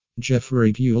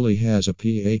Jeffrey Bewley has a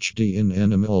PhD in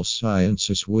animal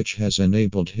sciences, which has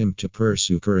enabled him to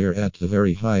pursue career at the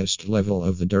very highest level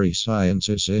of the dairy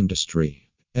sciences industry.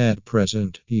 At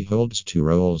present, he holds two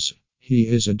roles. He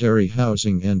is a dairy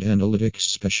housing and analytics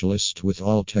specialist with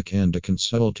Alltech and a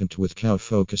consultant with Cow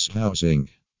Focus Housing.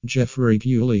 Jeffrey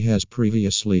Bewley has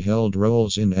previously held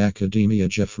roles in academia.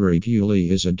 Jeffrey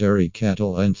Bewley is a dairy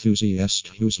cattle enthusiast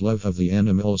whose love of the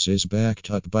animals is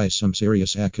backed up by some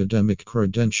serious academic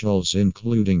credentials,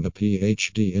 including a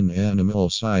PhD in animal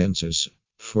sciences.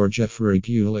 For Jeffrey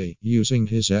Bewley, using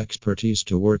his expertise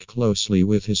to work closely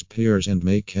with his peers and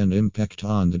make an impact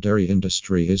on the dairy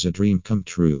industry is a dream come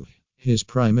true. His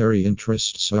primary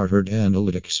interests are herd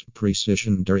analytics,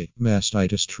 precision dairy,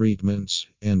 mastitis treatments,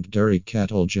 and dairy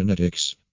cattle genetics.